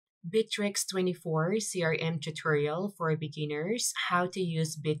Bitrix24 CRM tutorial for beginners, how to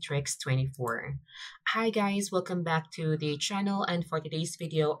use Bitrix24. Hi guys, welcome back to the channel, and for today's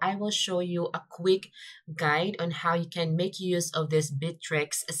video, I will show you a quick guide on how you can make use of this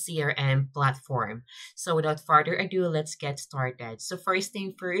Bitrix CRM platform. So without further ado, let's get started. So first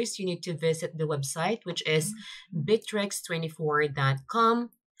thing first, you need to visit the website, which is bitrix24.com.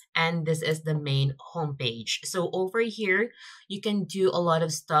 And this is the main homepage. So over here, you can do a lot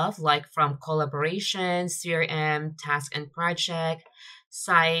of stuff like from collaboration, CRM, task and project,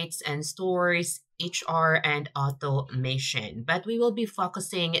 sites and stores, HR, and automation. But we will be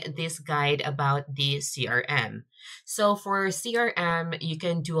focusing this guide about the CRM. So for CRM, you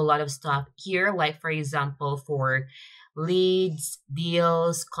can do a lot of stuff here, like for example, for leads,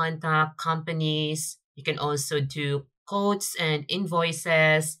 deals, contact, companies. You can also do quotes and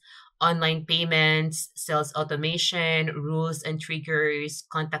invoices, online payments, sales automation, rules and triggers,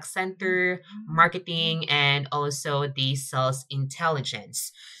 contact center, marketing, and also the sales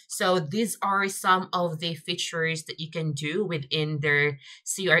intelligence. So these are some of the features that you can do within their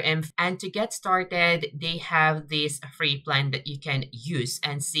CRM. And to get started, they have this free plan that you can use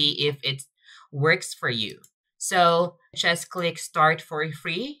and see if it works for you. So just click start for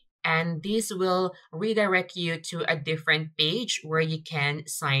free. And this will redirect you to a different page where you can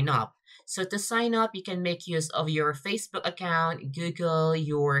sign up. So to sign up, you can make use of your Facebook account, Google,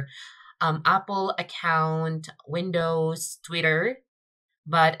 your Apple account, Windows, Twitter.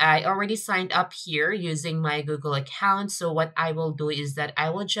 But I already signed up here using my Google account. So what I will do is that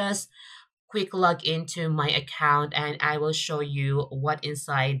I will just quick log into my account and I will show you what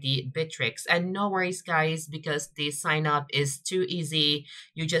inside the Bitrix. And no worries guys, because the sign up is too easy.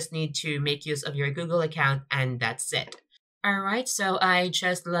 You just need to make use of your Google account and that's it. Alright, so I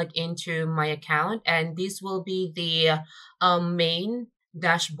just logged into my account and this will be the main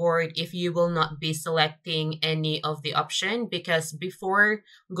dashboard if you will not be selecting any of the option, because before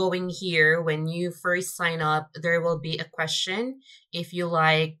going here, when you first sign up, there will be a question if you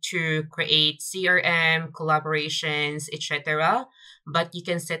like to create CRM, collaborations, etc. But you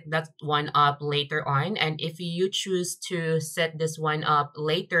can set that one up later on. And if you choose to set this one up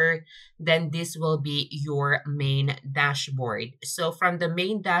later, then this will be your main dashboard. So from the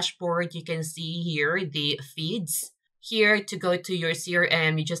main dashboard, you can see here the feeds. Here, to go to your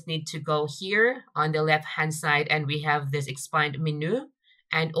CRM, you just need to go here on the left-hand side and we have this expand menu.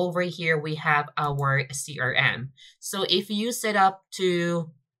 And over here, we have our CRM. So if you set up to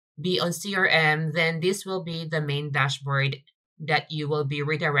be on CRM, then this will be the main dashboard that you will be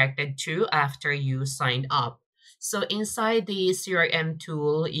redirected to after you sign up. So inside the CRM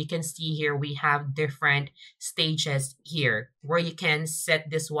tool, you can see here we have different stages here where you can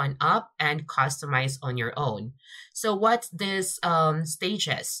set this one up and customize on your own. So what's this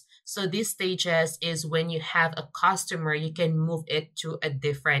stages? So these stages is when you have a customer, you can move it to a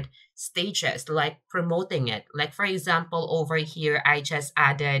different stages, like promoting it. Like for example, over here, I just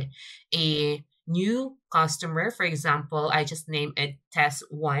added a new customer. For example, I just named it test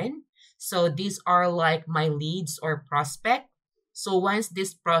 1. So these are like my leads or prospect. So once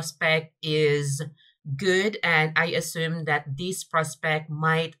this prospect is good, and I assume that this prospect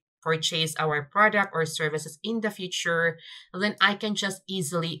might purchase our product or services in the future, then I can just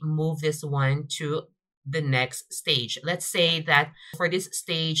easily move this one to the next stage. Let's say that for this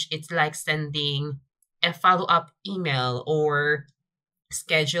stage, it's like sending a follow-up email or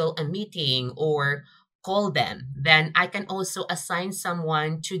schedule a meeting or call them. Then I can also assign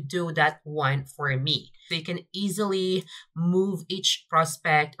someone to do that one for me. So you can easily move each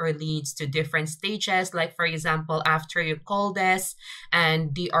prospect or leads to different stages. Like for example, after you call this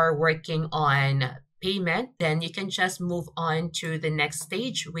and they are working on payment, then you can just move on to the next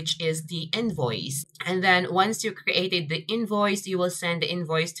stage, which is the invoice. And then once you created the invoice, you will send the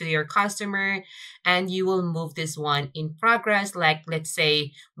invoice to your customer and you will move this one in progress. Like let's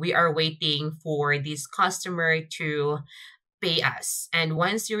say we are waiting for this customer to pay us. And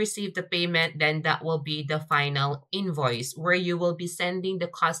once you receive the payment, then that will be the final invoice where you will be sending the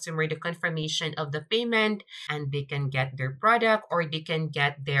customer the confirmation of the payment and they can get their product or they can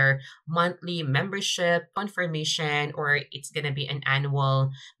get their monthly membership confirmation, or it's going to be an annual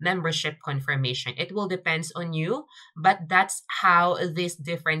membership confirmation. It will depend on you, but that's how these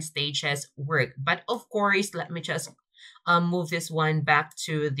different stages work. But of course, let me just move this one back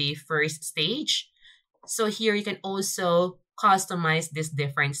to the first stage. So here you can also customize these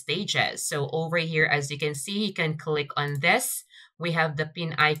different stages. So over here, as you can see, you can click on this. We have the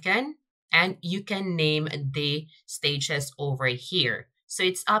pin icon and you can name the stages over here. So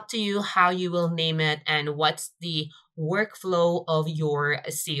it's up to you how you will name it and what's the workflow of your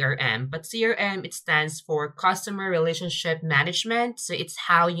CRM. But CRM, it stands for Customer Relationship Management. So it's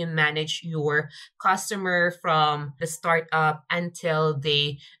how you manage your customer from the startup until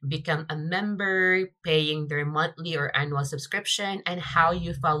they become a member, paying their monthly or annual subscription, and how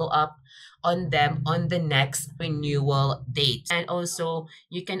you follow up on them on the next renewal date. And also,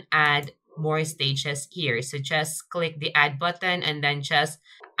 you can add more stages here. So just click the add button and then just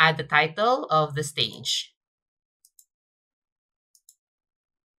add the title of the stage.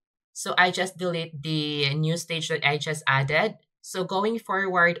 So I just delete the new stage that I just added. So going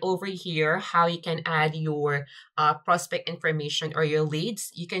forward over here, how you can add your prospect information or your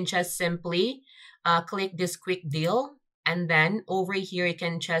leads, you can just simply click this quick deal. And then over here, you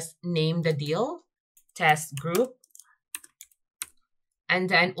can just name the deal, test group. And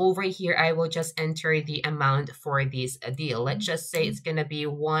then over here, I will just enter the amount for this deal. Let's just say it's going to be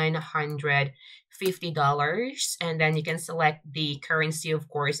 $150. And then you can select the currency, of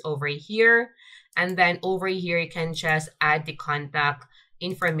course, over here. And then over here, you can just add the contact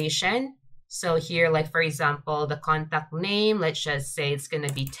information. So here, like for example, the contact name, let's just say it's going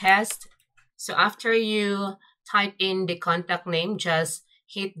to be test. So after you type in the contact name, just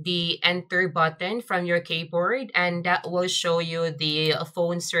hit the enter button from your keyboard, and that will show you the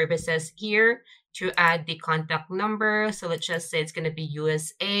phone services here to add the contact number. So let's just say it's going to be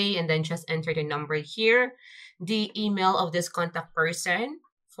USA, and then just enter the number here, the email of this contact person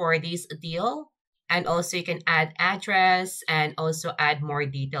for this deal. And also you can add address and also add more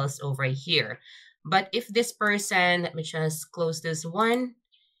details over here. But if this person, let me just close this one.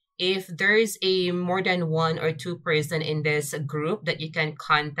 If there's a more than 1 or 2 person in this group that you can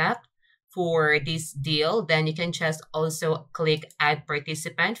contact for this deal, then you can just also click add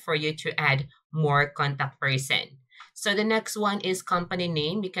participant for you to add more contact person. So the next one is company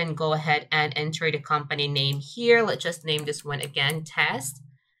name. You can go ahead and enter the company name here. Let's just name this one again, test.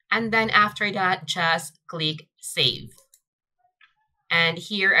 And then after that, just click save. And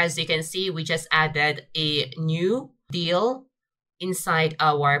here, as you can see, we just added a new deal inside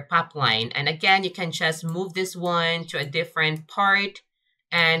our pipeline. And again, you can just move this one to a different part.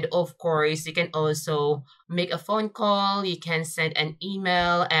 And of course, you can also make a phone call, you can send an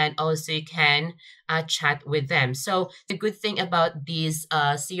email, and also you can chat with them. So the good thing about this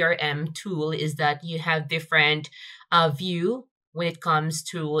CRM tool is that you have different view when it comes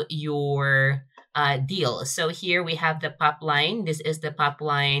to your deal. So here we have the pipeline. This is the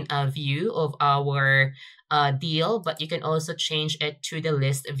pipeline view of our deal, but you can also change it to the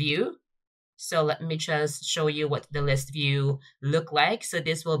list view. So let me just show you what the list view look like. So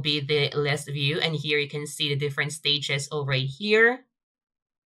this will be the list view, and here you can see the different stages over here.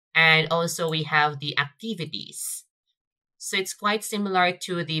 And also we have the activities. So it's quite similar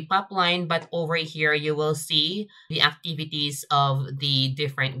to the pipeline, but over here you will see the activities of the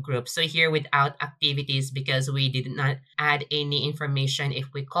different groups. So here without activities, because we did not add any information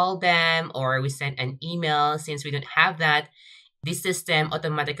if we call them or we sent an email, since we don't have that, the system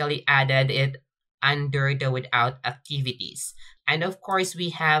automatically added it under the without activities. And of course, we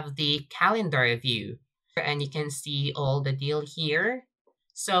have the calendar view, and you can see all the deal here.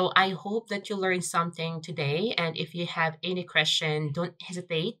 So I hope that you learned something today. And if you have any question, don't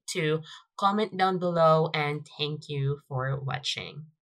hesitate to comment down below. And thank you for watching.